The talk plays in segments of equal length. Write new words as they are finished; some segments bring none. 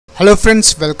Hello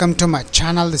friends, welcome to my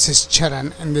channel. This is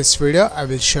Charan. In this video I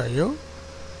will show you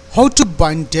how to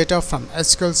bind data from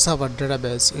SQL Server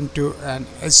database into an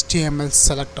HTML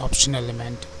select option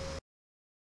element.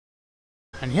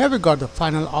 And here we got the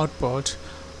final output.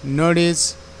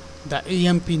 Notice the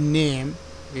EMP name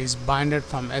is binded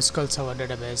from SQL Server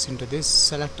database into this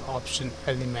select option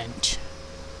element.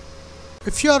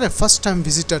 If you are a first time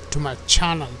visitor to my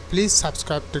channel, please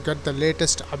subscribe to get the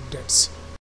latest updates.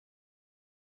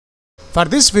 For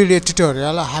this video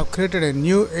tutorial, I have created a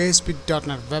new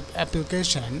ASP.NET web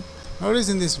application. Notice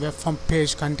in this web form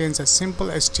page contains a simple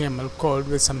HTML code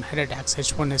with some header tags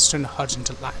H1, H2 and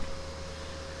horizontal line.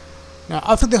 Now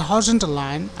after the horizontal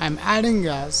line, I am adding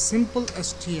a simple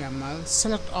HTML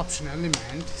select option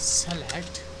element.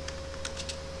 Select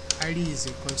ID is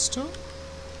equals to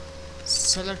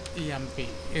select EMP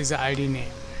is the ID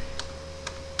name.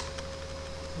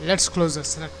 Let's close the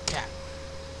select tab.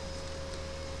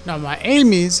 Now my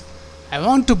aim is I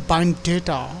want to bind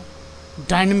data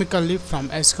dynamically from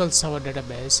SQL Server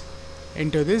database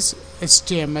into this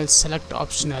HTML select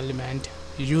option element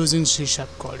using C#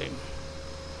 coding.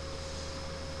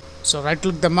 So right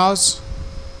click the mouse,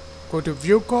 go to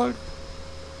view code.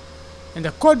 In the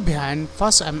code behind,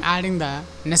 first I am adding the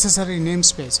necessary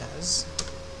namespaces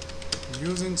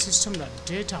using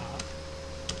system.data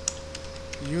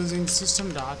using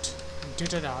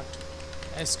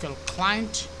system.data.SQL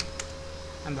client,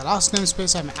 and the last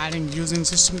namespace I am adding using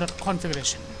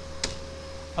system.configuration.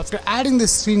 After adding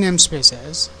these three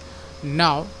namespaces,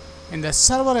 now in the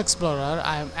Server Explorer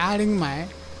I am adding my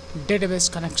database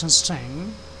connection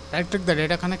string. Right click the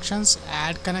data connections,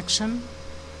 add connection.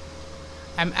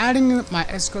 I am adding my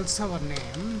SQL Server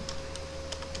name.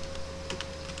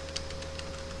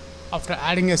 After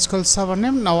adding SQL Server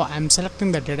name, now I am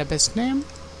selecting the database name.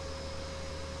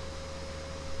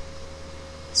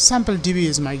 Sample DB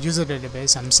is my user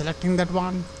database. I'm selecting that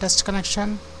one. Test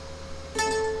connection.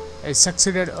 It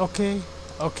succeeded. Okay.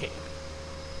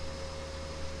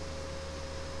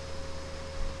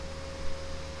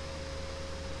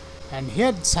 And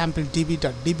here sample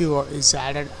db.dbo is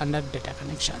added under data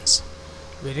connections.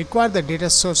 We require the data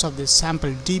source of this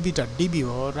sample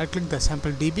db.dbo. Right click the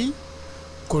sample db.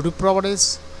 Go to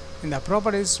properties. In the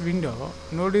properties window,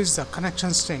 notice the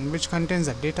connection string which contains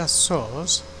the data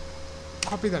source.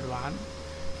 Copy that one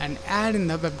and add in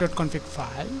the web.config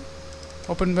file.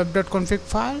 Open web.config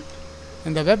file.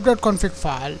 In the web.config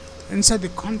file, inside the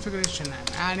configuration, I am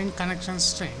adding connection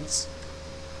strings.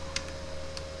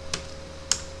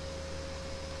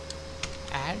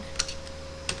 Add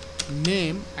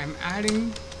name. I am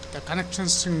adding the connection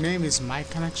string name is my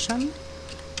connection.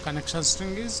 Connection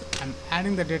string is I am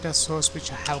adding the data source which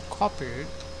I have copied,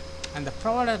 and the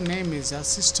provider name is a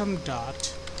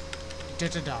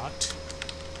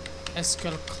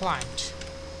system.data.SQL client.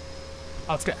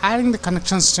 After adding the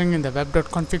connection string in the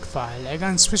web.config file,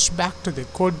 again switch back to the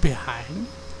code behind.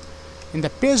 In the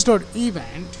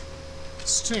page.event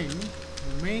string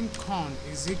main con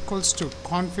is equals to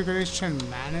configuration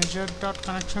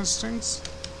manager.connection strings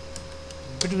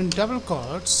between double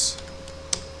quotes.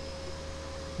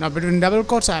 Now between double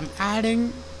quotes I am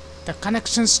adding the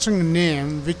connection string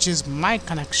name which is my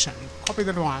connection. Copy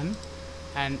that one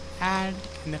and add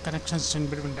in the connection string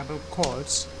between double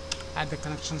quotes, add the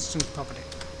connection string property.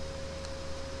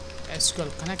 SQL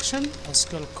connection,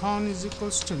 SQL con is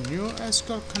equals to new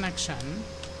SQL connection.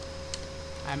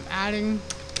 I am adding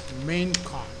main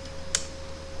con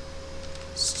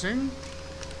string.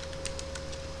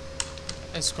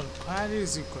 SQL query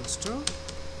is equals to,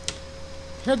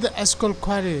 here the SQL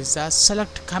query is a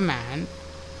select command.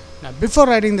 Now before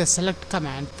writing the select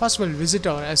command, first we'll visit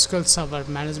our SQL Server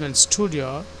Management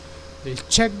Studio. We'll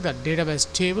check the database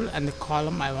table and the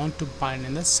column I want to bind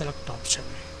in the select option.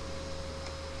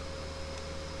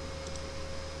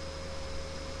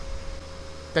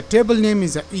 The table name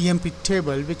is a EMP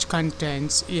table which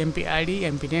contains EMP ID,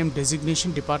 EMP name,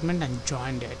 designation, department and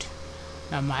join date.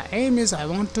 Now my aim is I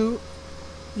want to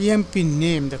EMP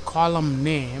name the column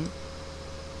name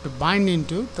to bind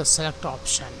into the select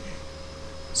option.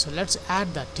 So let's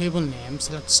add the table name.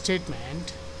 Select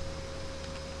statement.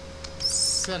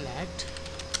 Select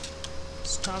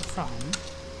start from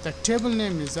the table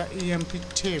name is the EMP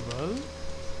table.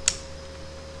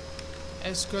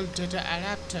 SQL data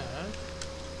adapter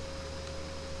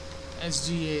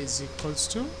SDA is equals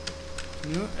to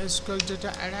new SQL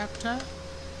data adapter.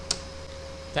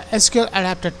 The SQL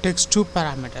adapter takes two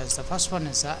parameters. The first one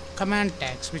is a command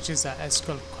text which is a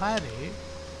SQL query,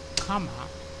 comma,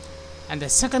 and the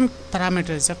second parameter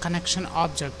is a connection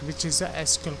object which is a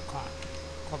SQL con.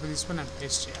 Copy this one and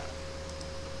paste here.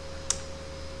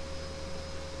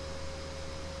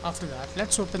 After that,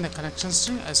 let's open the connection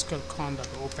string SQL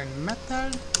con.open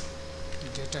method,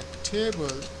 data table,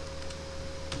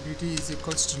 dt is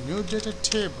equals to new data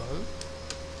table.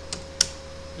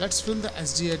 Let's fill the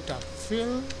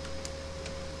sda.fill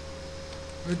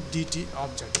with dt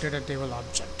object, data table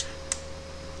object.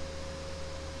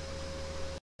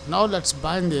 Now let's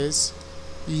bind this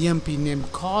emp name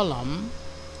column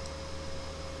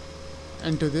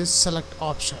into this select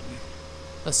option.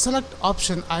 The select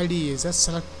option ID is a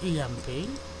select emp.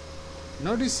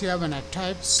 Notice here when I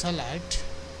type select,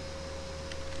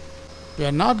 we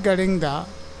are not getting the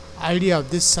ID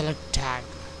of this select tag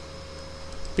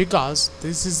because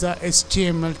this is the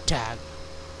HTML tag.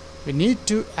 We need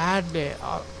to add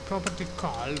a property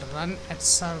called run at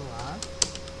server.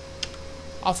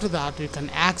 After that, we can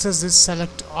access this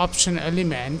select option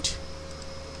element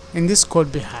in this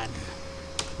code behind.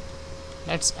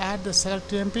 Let's add the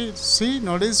select emp. See,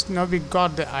 notice now we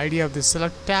got the ID of the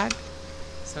select tag.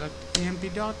 Select emp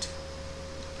dot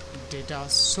data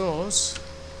source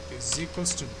is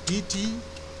equals to dt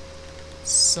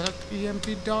select emp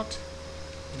dot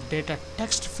data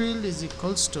text field is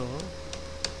equals to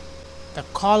the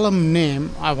column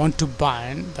name I want to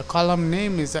bind. The column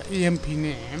name is the emp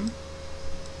name.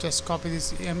 Just copy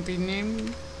this emp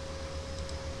name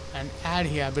and add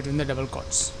here between the double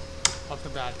quotes. After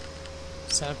that,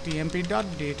 select emp dot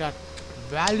data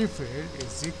value field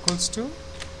is equals to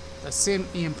the same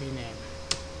emp name.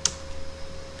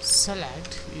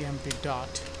 Select emp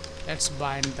dot, let's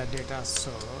bind the data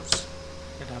source,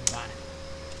 data bind.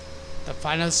 The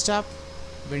final step,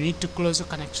 we need to close the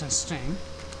connection string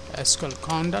SQL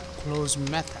con.close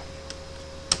method.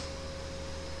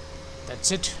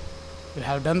 That's it. We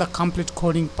have done the complete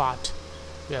coding part.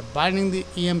 We are binding the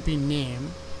emp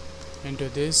name into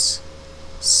this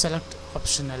select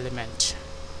option element.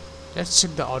 Let's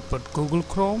check the output. Google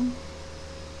Chrome,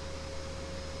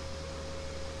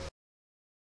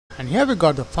 and here we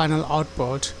got the final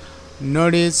output.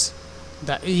 Notice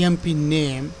the emp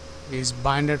name is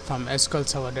binded from SQL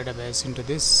Server database into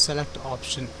this select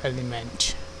option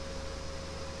element.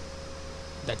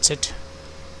 That's it.